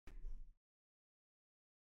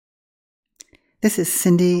This is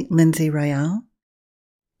Cindy Lindsay Royale,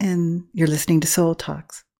 and you're listening to Soul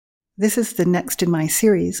Talks. This is the next in my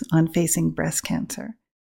series on facing breast cancer.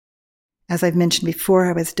 As I've mentioned before,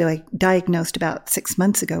 I was diagnosed about 6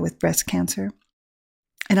 months ago with breast cancer,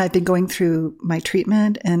 and I've been going through my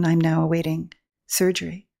treatment, and I'm now awaiting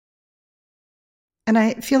surgery. And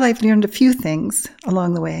I feel I've learned a few things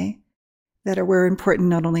along the way that were important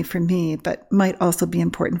not only for me, but might also be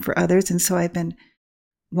important for others, and so I've been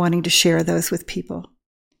wanting to share those with people.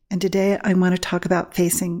 And today I want to talk about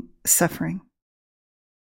facing suffering.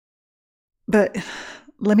 But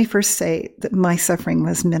let me first say that my suffering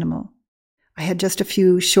was minimal. I had just a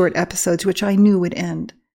few short episodes which I knew would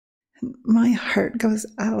end. And my heart goes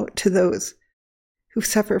out to those who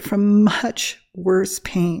suffer from much worse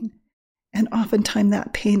pain. And oftentimes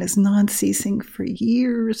that pain is non-ceasing for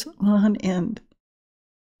years on end.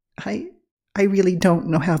 I really don't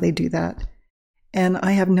know how they do that. And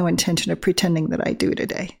I have no intention of pretending that I do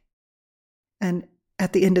today. And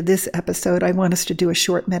at the end of this episode, I want us to do a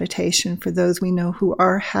short meditation for those we know who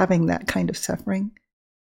are having that kind of suffering.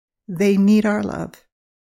 They need our love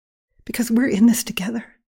because we're in this together.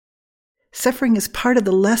 Suffering is part of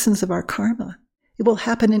the lessons of our karma. It will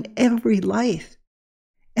happen in every life.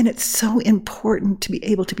 And it's so important to be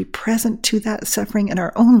able to be present to that suffering in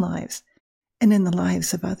our own lives and in the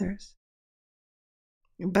lives of others.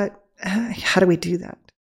 But how do we do that?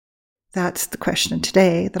 That's the question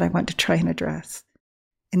today that I want to try and address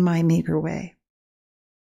in my meager way.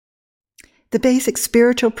 The basic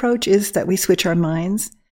spiritual approach is that we switch our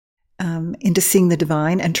minds into seeing the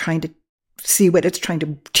divine and trying to see what it's trying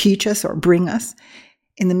to teach us or bring us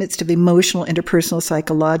in the midst of emotional, interpersonal,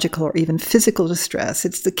 psychological, or even physical distress.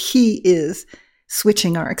 The key is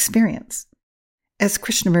switching our experience. As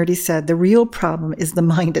Krishnamurti said, the real problem is the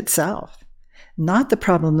mind itself, not the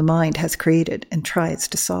problem the mind has created and tries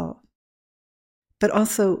to solve. But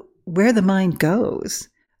also, where the mind goes,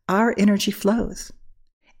 our energy flows.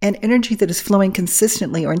 And energy that is flowing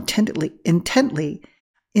consistently or intently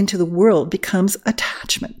into the world becomes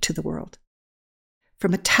attachment to the world.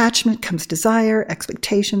 From attachment comes desire,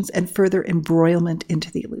 expectations, and further embroilment into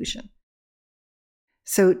the illusion.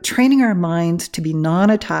 So training our minds to be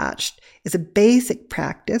non-attached is a basic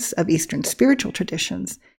practice of Eastern spiritual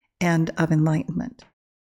traditions and of enlightenment.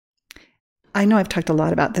 I know I've talked a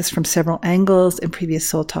lot about this from several angles in previous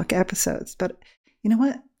Soul Talk episodes, but you know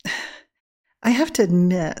what? I have to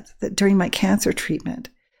admit that during my cancer treatment,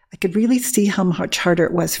 I could really see how much harder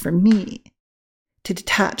it was for me to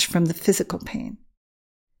detach from the physical pain.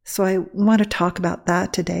 So I want to talk about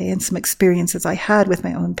that today and some experiences I had with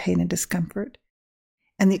my own pain and discomfort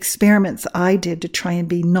and the experiments I did to try and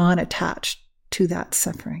be non-attached to that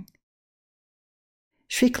suffering.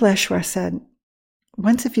 Sri Kaleshwar said,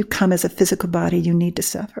 once if you come as a physical body, you need to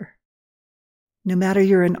suffer. No matter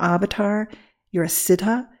you're an avatar, you're a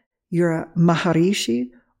siddha, you're a maharishi,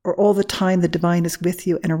 or all the time the divine is with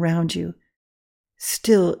you and around you,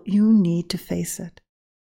 still you need to face it.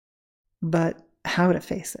 But how to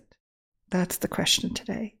face it? That's the question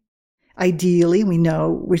today. Ideally, we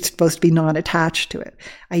know we're supposed to be non-attached to it.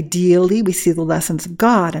 Ideally, we see the lessons of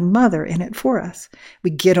God and Mother in it for us.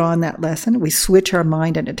 We get on that lesson. We switch our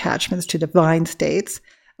mind and attachments to divine states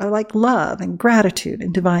like love and gratitude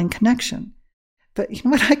and divine connection. But you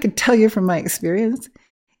know what I can tell you from my experience?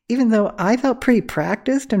 Even though I felt pretty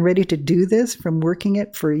practiced and ready to do this from working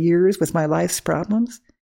it for years with my life's problems,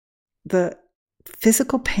 the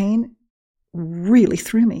physical pain really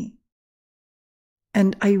threw me.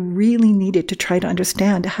 And I really needed to try to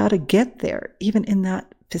understand how to get there, even in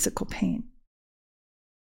that physical pain.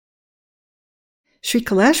 Sri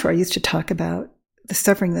Kaleshwar used to talk about the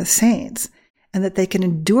suffering of the saints and that they can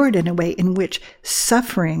endure it in a way in which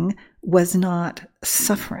suffering was not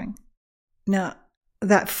suffering. Now,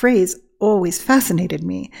 that phrase always fascinated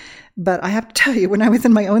me, but I have to tell you, when I was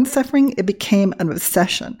in my own suffering, it became an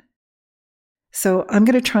obsession. So I'm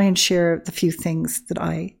going to try and share the few things that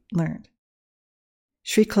I learned.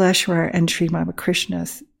 Sri Kaleshwar and Sri Ramakrishna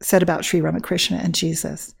said about Sri Ramakrishna and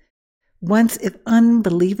Jesus, once if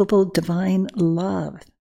unbelievable divine love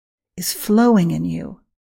is flowing in you,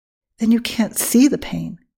 then you can't see the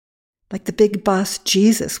pain. Like the big boss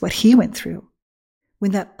Jesus, what he went through.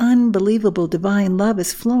 When that unbelievable divine love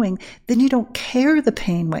is flowing, then you don't care the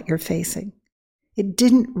pain what you're facing. It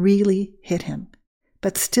didn't really hit him,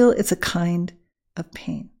 but still it's a kind of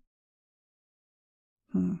pain.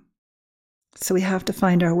 So we have to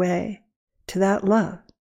find our way to that love.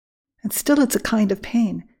 And still it's a kind of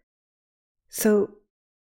pain. So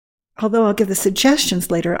although I'll give the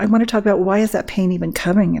suggestions later, I want to talk about why is that pain even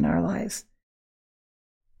coming in our lives?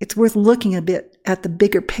 it's worth looking a bit at the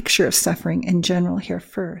bigger picture of suffering in general here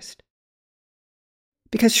first.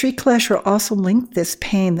 Because Sri Kaleshwar also linked this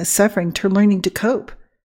pain, this suffering, to learning to cope.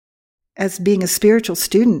 As being a spiritual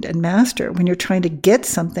student and master when you're trying to get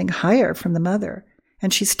something higher from the mother,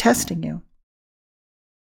 and she's testing you.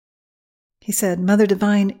 He said, Mother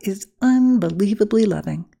Divine is unbelievably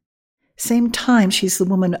loving. Same time, she's the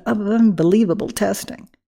woman of unbelievable testing.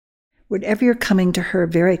 Whenever you're coming to her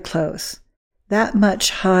very close, that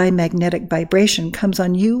much high magnetic vibration comes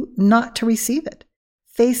on you not to receive it,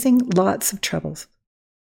 facing lots of troubles.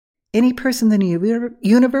 Any person in the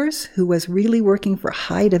universe who was really working for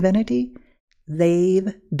high divinity,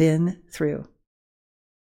 they've been through.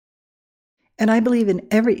 And I believe in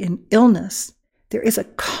every illness, there is a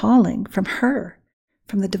calling from her,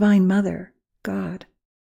 from the Divine Mother, God.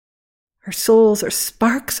 Our souls are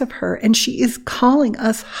sparks of her, and she is calling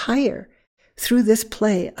us higher through this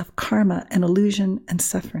play of karma and illusion and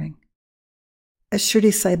suffering. As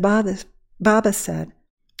Shirdi Sai Baba said,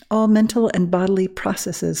 all mental and bodily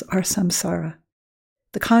processes are samsara.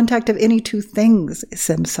 The contact of any two things is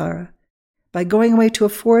samsara. By going away to a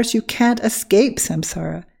forest, you can't escape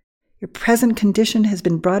samsara. Your present condition has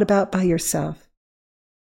been brought about by yourself.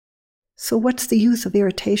 So what's the use of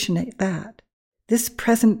irritation at that? This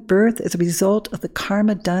present birth is a result of the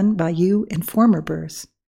karma done by you in former births.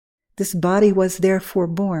 This body was therefore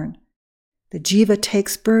born. The jiva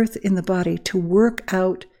takes birth in the body to work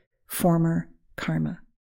out former karma.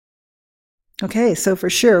 Okay, so for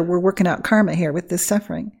sure, we're working out karma here with this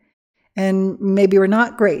suffering. And maybe we're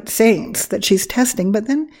not great saints that she's testing, but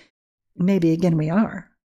then maybe again we are.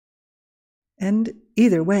 And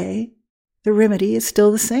either way, the remedy is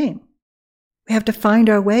still the same. We have to find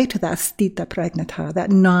our way to that stita pragnata,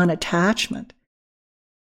 that non-attachment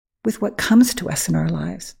with what comes to us in our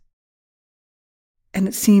lives. And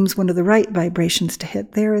it seems one of the right vibrations to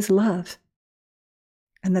hit there is love.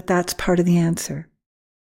 And that's part of the answer.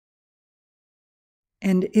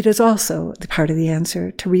 And it is also the part of the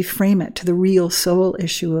answer to reframe it to the real soul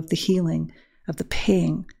issue of the healing, of the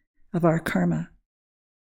paying of our karma.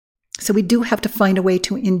 So we do have to find a way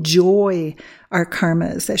to enjoy our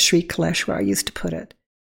karmas, as Sri Kaleshwar used to put it.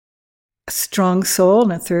 A strong soul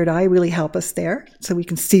and a third eye really help us there, so we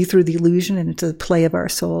can see through the illusion and into the play of our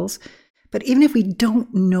souls. But even if we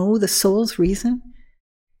don't know the soul's reason,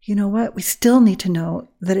 you know what? We still need to know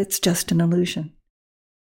that it's just an illusion.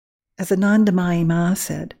 As Anandamayi Ma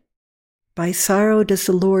said, by sorrow does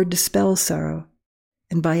the Lord dispel sorrow,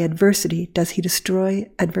 and by adversity does he destroy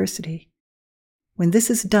adversity. When this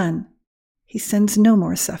is done, he sends no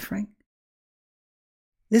more suffering.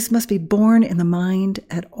 This must be born in the mind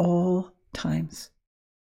at all times.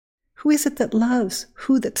 Who is it that loves?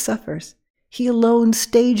 Who that suffers? He alone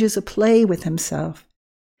stages a play with himself.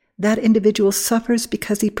 That individual suffers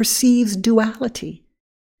because he perceives duality.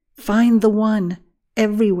 Find the one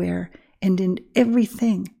everywhere and in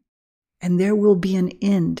everything, and there will be an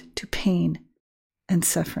end to pain and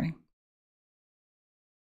suffering.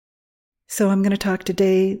 So I'm going to talk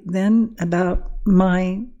today then about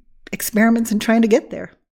my experiments in trying to get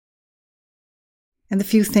there, and the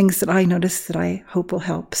few things that I notice that I hope will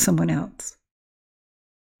help someone else.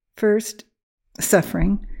 First,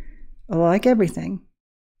 suffering, like everything,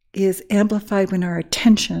 is amplified when our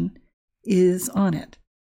attention is on it.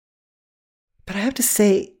 But I have to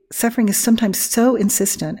say, suffering is sometimes so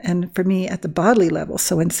insistent, and for me at the bodily level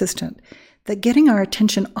so insistent, that getting our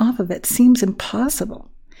attention off of it seems impossible.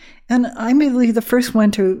 And I may be the first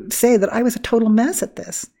one to say that I was a total mess at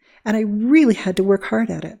this, and I really had to work hard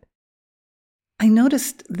at it. I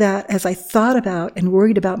noticed that as I thought about and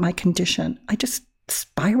worried about my condition, I just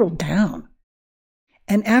spiraled down.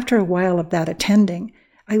 And after a while of that attending,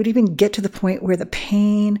 I would even get to the point where the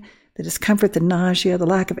pain, the discomfort, the nausea, the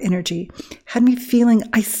lack of energy had me feeling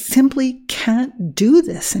I simply can't do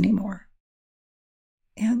this anymore.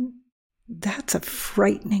 And that's a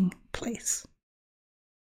frightening place.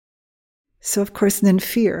 So, of course, then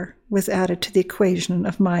fear was added to the equation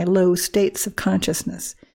of my low states of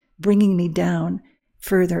consciousness, bringing me down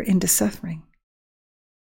further into suffering.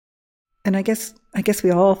 And I guess we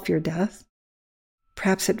all fear death.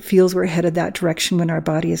 Perhaps it feels we're headed that direction when our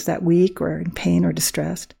body is that weak or in pain or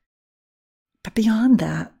distressed. But beyond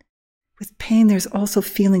that, with pain, there's also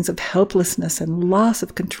feelings of helplessness and loss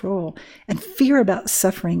of control and fear about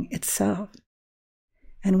suffering itself.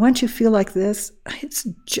 And once you feel like this, it's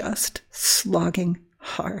just slogging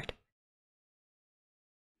hard.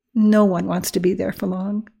 No one wants to be there for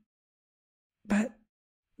long. But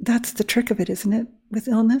that's the trick of it, isn't it? With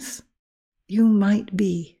illness, you might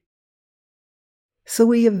be. So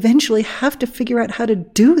we eventually have to figure out how to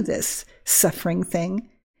do this suffering thing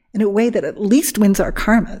in a way that at least wins our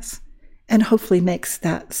karmas and hopefully makes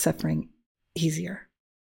that suffering easier.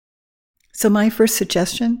 So my first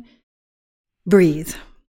suggestion, breathe.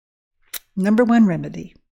 Number one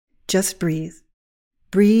remedy, just breathe.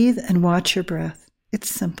 Breathe and watch your breath. It's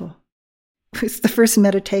simple. It's the first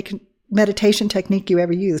meditation technique you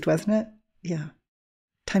ever used, wasn't it? Yeah.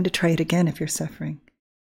 Time to try it again if you're suffering.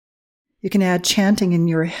 You can add chanting in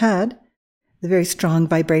your head, the very strong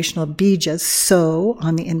vibrational bijas, so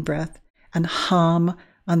on the in-breath, and hum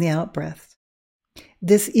on the out-breath.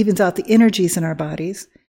 This evens out the energies in our bodies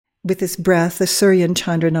with this breath, the Surya and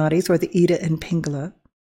Chandra nadis, or the Ida and Pingala.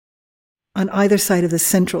 On either side of the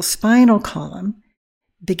central spinal column,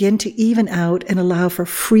 begin to even out and allow for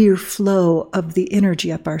freer flow of the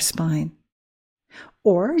energy up our spine.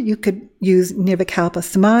 Or you could use Nirvikalpa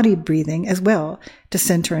Samadhi breathing as well to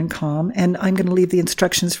center and calm, and I'm going to leave the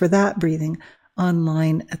instructions for that breathing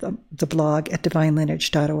online at the blog at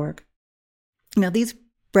divinelineage.org. Now, these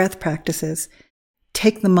breath practices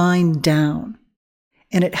take the mind down,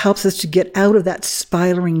 and it helps us to get out of that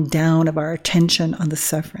spiraling down of our attention on the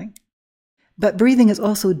suffering. But breathing is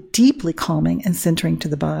also deeply calming and centering to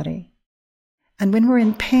the body. And when we're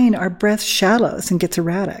in pain, our breath shallows and gets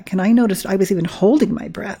erratic. And I noticed I was even holding my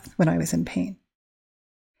breath when I was in pain.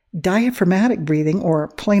 Diaphragmatic breathing, or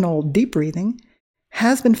plain old deep breathing,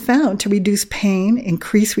 has been found to reduce pain,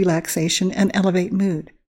 increase relaxation, and elevate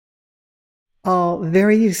mood. All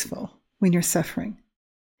very useful when you're suffering.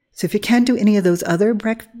 So if you can't do any of those other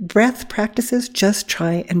breath practices, just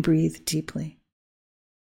try and breathe deeply.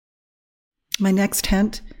 My next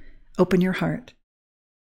hint, open your heart.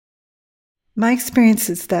 My experience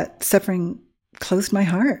is that suffering closed my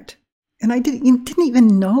heart, and I didn't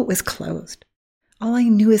even know it was closed. All I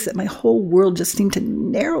knew is that my whole world just seemed to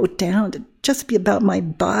narrow down to just be about my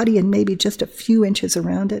body and maybe just a few inches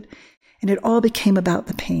around it, and it all became about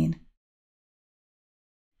the pain.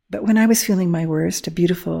 But when I was feeling my worst, a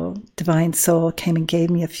beautiful divine soul came and gave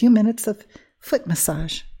me a few minutes of foot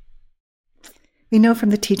massage. We know from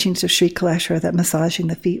the teachings of Sri Kaleshwar that massaging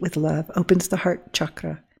the feet with love opens the heart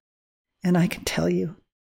chakra. And I can tell you,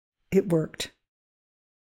 it worked.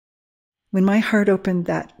 When my heart opened,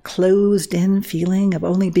 that closed-in feeling of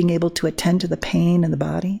only being able to attend to the pain in the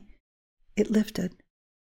body, it lifted.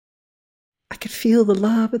 I could feel the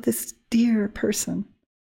love of this dear person.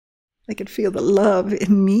 I could feel the love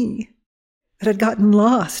in me that had gotten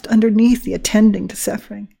lost underneath the attending to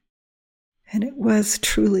suffering. And it was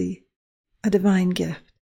truly a divine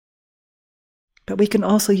gift. But we can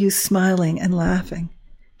also use smiling and laughing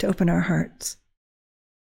to open our hearts.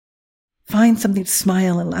 Find something to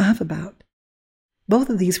smile and laugh about. Both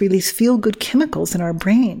of these release feel-good chemicals in our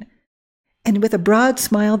brain. And with a broad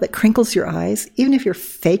smile that crinkles your eyes, even if you're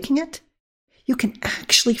faking it, you can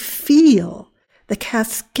actually feel the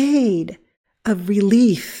cascade of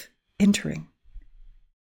relief entering.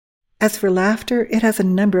 As for laughter, it has a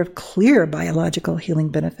number of clear biological healing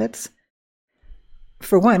benefits.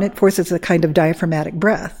 For one, it forces a kind of diaphragmatic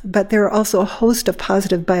breath, but there are also a host of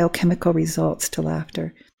positive biochemical results to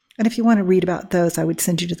laughter. And if you want to read about those, I would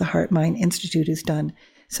send you to the Heart Mind Institute, who's done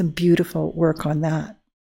some beautiful work on that.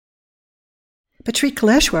 But Sri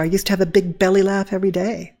Kaleshwar used to have a big belly laugh every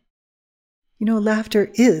day. You know, laughter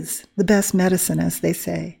is the best medicine, as they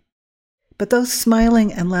say. But those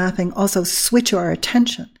smiling and laughing also switch our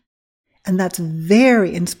attention. And that's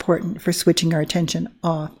very important for switching our attention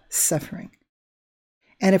off suffering.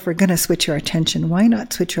 And if we're going to switch our attention, why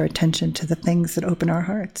not switch our attention to the things that open our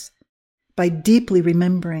hearts? By deeply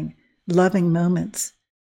remembering loving moments,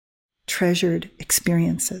 treasured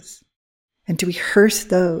experiences, and to rehearse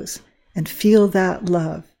those and feel that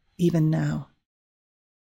love even now.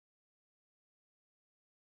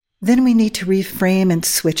 Then we need to reframe and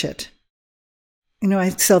switch it. You know, I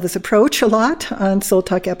sell this approach a lot on Soul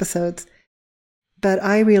Talk episodes, but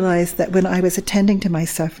I realized that when I was attending to my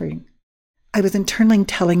suffering, I was internally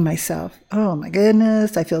telling myself, oh my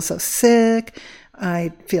goodness, I feel so sick,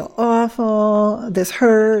 I feel awful, this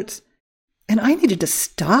hurts. And I needed to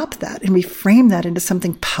stop that and reframe that into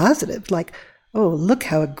something positive, like, oh, look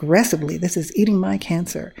how aggressively this is eating my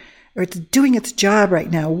cancer, or it's doing its job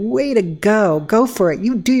right now. Way to go for it.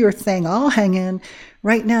 You do your thing, I'll hang in.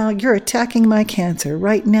 Right now, you're attacking my cancer.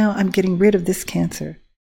 Right now, I'm getting rid of this cancer.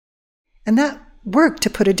 And that worked to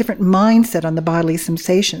put a different mindset on the bodily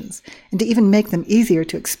sensations and to even make them easier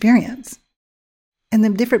to experience. And the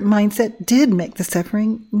different mindset did make the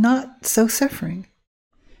suffering not so suffering.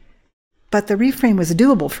 But the reframe was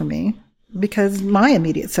doable for me because my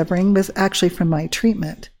immediate suffering was actually from my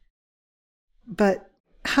treatment. But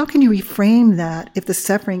how can you reframe that if the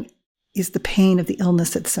suffering is the pain of the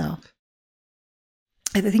illness itself?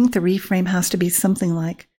 I think the reframe has to be something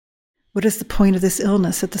like, what is the point of this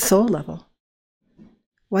illness at the soul level?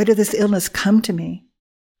 Why did this illness come to me?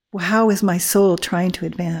 Well, how is my soul trying to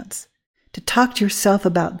advance? To talk to yourself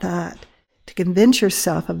about that, to convince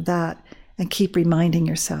yourself of that, and keep reminding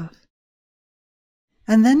yourself.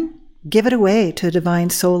 And then give it away to a divine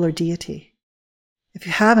soul or deity. If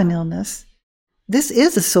you have an illness, this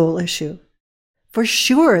is a soul issue. For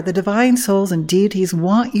sure, the divine souls and deities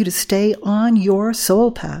want you to stay on your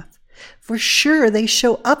soul path. For sure, they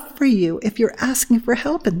show up for you if you're asking for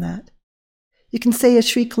help in that. You can say, as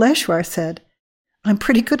Sri Kaleshwar said, I'm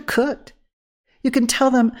pretty good cooked. You can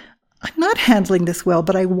tell them, I'm not handling this well,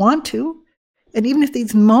 but I want to. And even if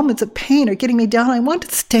these moments of pain are getting me down, I want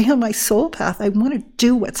to stay on my soul path. I want to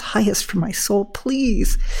do what's highest for my soul.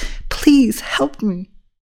 Please, please help me.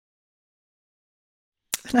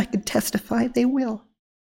 And I can testify they will.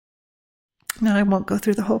 Now, I won't go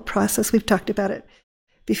through the whole process. We've talked about it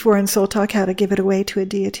before in Soul Talk, how to give it away to a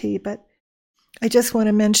deity. But I just want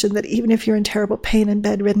to mention that even if you're in terrible pain and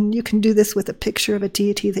bedridden, you can do this with a picture of a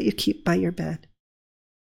deity that you keep by your bed.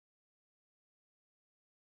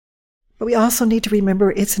 But we also need to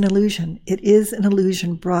remember it's an illusion. It is an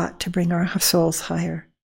illusion brought to bring our souls higher.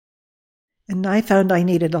 And I found I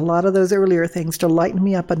needed a lot of those earlier things to lighten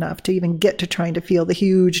me up enough to even get to trying to feel the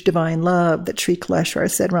huge divine love that Sri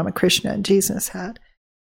Kaleshwar said Ramakrishna and Jesus had.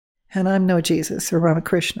 And I'm no Jesus or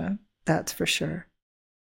Ramakrishna, that's for sure.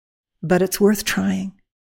 But it's worth trying.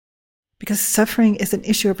 Because suffering is an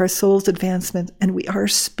issue of our soul's advancement, and we are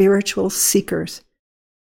spiritual seekers.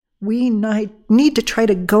 We need to try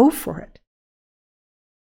to go for it.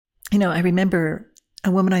 You know, I remember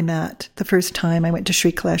a woman I met the first time I went to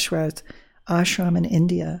Sri Kaleshwar's ashram in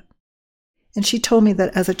India. And she told me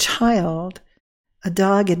that as a child, a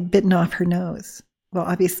dog had bitten off her nose. Well,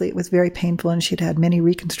 obviously it was very painful and she'd had many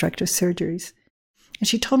reconstructive surgeries. And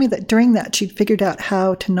she told me that during that she'd figured out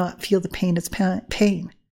how to not feel the pain as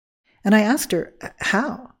pain. And I asked her,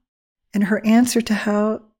 how? And her answer to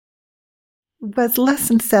how was less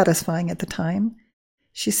than satisfying at the time.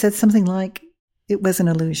 She said something like, it was an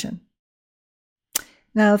illusion.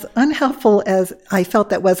 Now, as unhelpful as I felt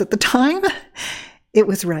that was at the time, it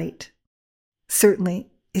was right. Certainly,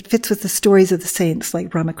 it fits with the stories of the saints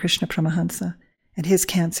like Ramakrishna Paramahansa and his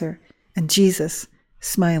cancer and Jesus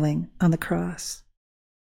smiling on the cross.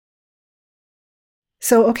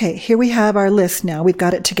 So, okay, here we have our list now. We've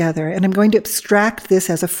got it together, and I'm going to abstract this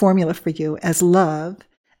as a formula for you as love,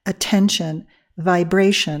 attention,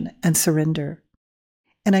 vibration, and surrender.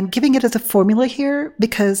 And I'm giving it as a formula here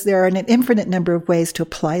because there are an infinite number of ways to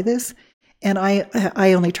apply this. And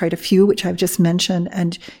I only tried a few, which I've just mentioned,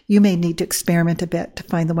 and you may need to experiment a bit to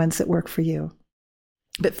find the ones that work for you.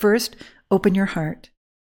 But first, open your heart.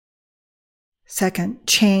 Second,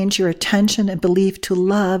 change your attention and belief to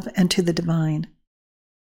love and to the divine.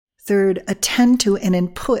 Third, attend to and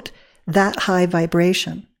input that high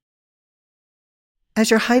vibration.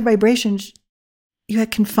 As your high vibrations, you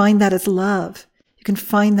can find that as love. You can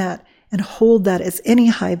find that and hold that as any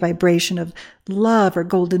high vibration of love or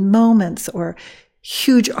golden moments or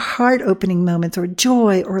huge heart-opening moments or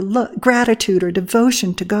joy or gratitude or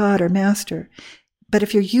devotion to God or Master. But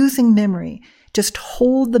if you're using memory, just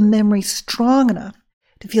hold the memory strong enough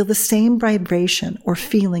to feel the same vibration or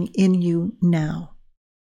feeling in you now.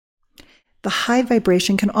 The high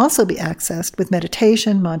vibration can also be accessed with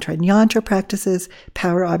meditation, mantra and yantra practices,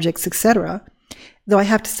 power objects, etc. Though I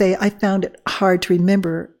have to say, I found it hard to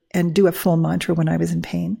remember and do a full mantra when I was in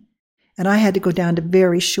pain. And I had to go down to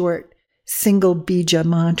very short single bija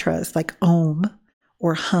mantras like Om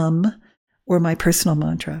or Hum or my personal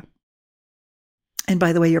mantra. And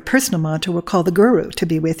by the way, your personal mantra will call the Guru to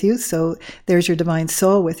be with you. So there's your divine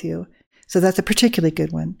soul with you. So that's a particularly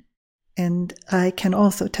good one. And I can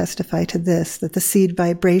also testify to this, that the seed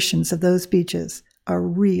vibrations of those bijas are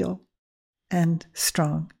real and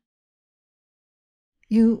strong.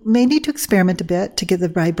 You may need to experiment a bit to get the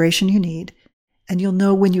vibration you need, and you'll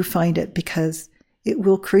know when you find it because it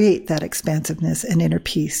will create that expansiveness and inner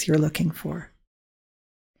peace you're looking for.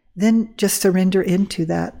 Then just surrender into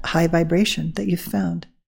that high vibration that you've found.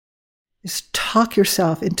 Just talk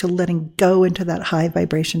yourself into letting go into that high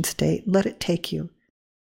vibration state. Let it take you.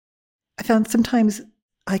 I found sometimes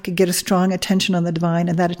I could get a strong attention on the divine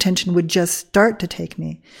and that attention would just start to take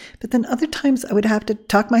me. But then other times I would have to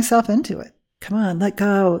talk myself into it. Come on, let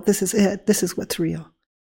go. This is it. This is what's real.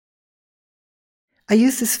 I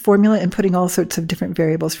use this formula in putting all sorts of different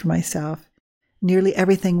variables for myself. Nearly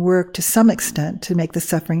everything worked to some extent to make the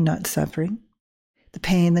suffering not suffering. The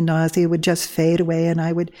pain, the nausea would just fade away and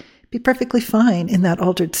I would be perfectly fine in that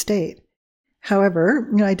altered state. However,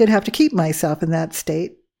 I did have to keep myself in that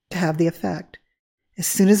state to have the effect. As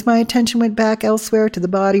soon as my attention went back elsewhere to the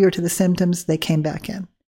body or to the symptoms, they came back in.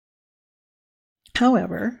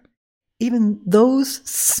 However, even those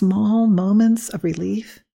small moments of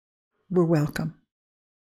relief were welcome.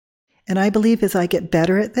 And I believe as I get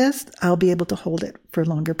better at this, I'll be able to hold it for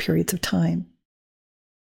longer periods of time.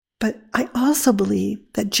 But I also believe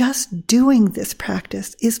that just doing this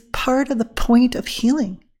practice is part of the point of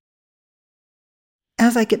healing.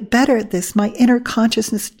 As I get better at this, my inner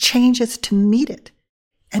consciousness changes to meet it,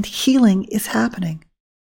 and healing is happening.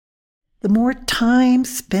 The more time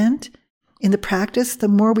spent in the practice, the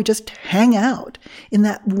more we just hang out in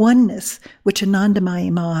that oneness which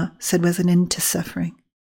Anandamayi Ma said was an end to suffering.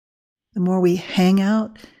 The more we hang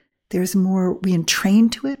out, there's more we entrain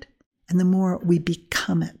to it, and the more we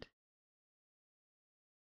become it.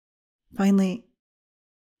 Finally,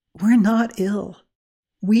 we're not ill.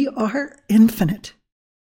 We are infinite.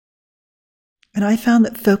 And I found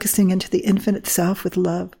that focusing into the infinite self with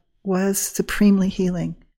love was supremely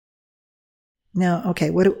healing. Now, okay,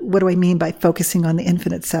 what do I mean by focusing on the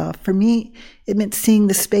infinite self? For me, it meant seeing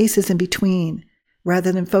the spaces in between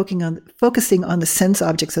rather than focusing on the sense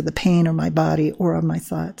objects of the pain or my body or on my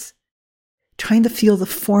thoughts. Trying to feel the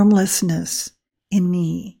formlessness in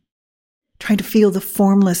me. Trying to feel the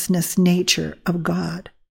formlessness nature of God.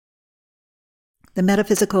 The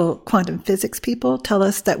metaphysical quantum physics people tell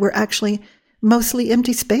us that we're actually mostly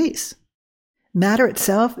empty space. Matter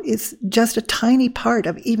itself is just a tiny part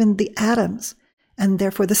of even the atoms and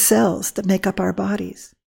therefore the cells that make up our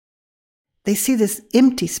bodies. They see this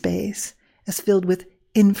empty space as filled with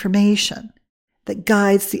information that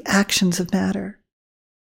guides the actions of matter.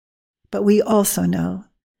 But we also know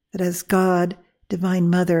that as God, Divine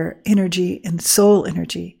Mother, energy, and soul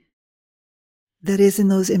energy, that is in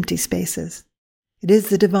those empty spaces. It is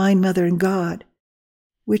the Divine Mother and God,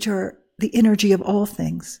 which are the energy of all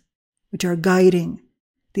things, which are guiding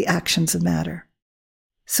the actions of matter.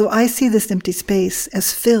 So I see this empty space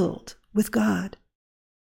as filled with God.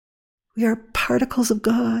 We are particles of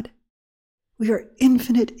God. We are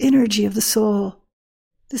infinite energy of the soul.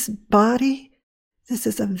 This body, this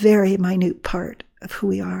is a very minute part of who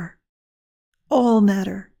we are. All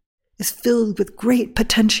matter is filled with great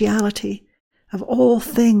potentiality of all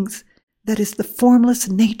things that is the formless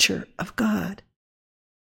nature of God.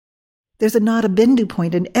 There's a not a bindu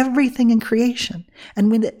point in everything in creation.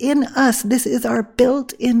 And within us, this is our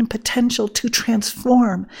built-in potential to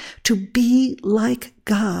transform, to be like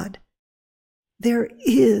God. There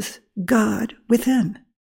is God within.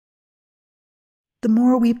 The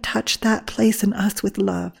more we touch that place in us with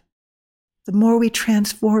love, the more we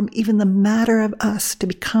transform even the matter of us to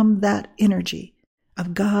become that energy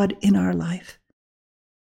of God in our life.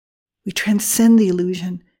 We transcend the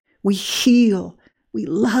illusion. We heal. We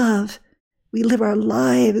love. We live our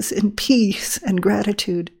lives in peace and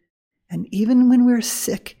gratitude. And even when we're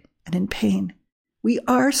sick and in pain, we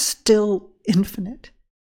are still infinite.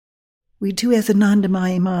 We do as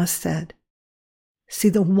Anandamayi Ma said, see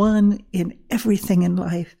the one in everything in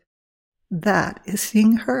life. That is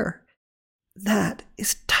seeing her. That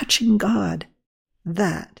is touching God.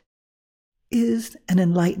 That is an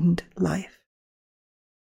enlightened life.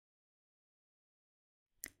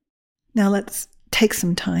 Now let's take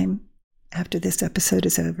some time after this episode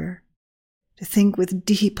is over to think with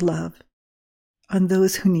deep love on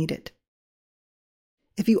those who need it.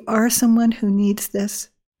 If you are someone who needs this,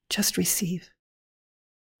 just receive.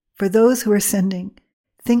 For those who are sending,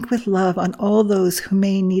 think with love on all those who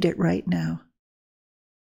may need it right now.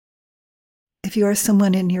 If you are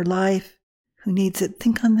someone in your life who needs it,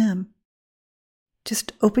 think on them.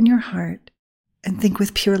 Just open your heart and think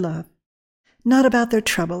with pure love, not about their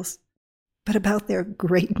troubles, but about their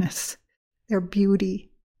greatness, their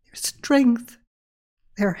beauty, their strength,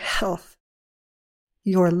 their health,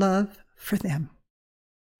 your love for them.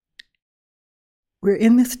 We're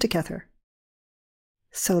in this together,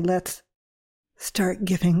 so let's start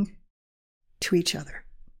giving to each other.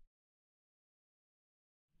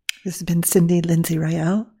 This has been Cindy Lindsay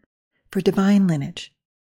Rael for Divine Lineage.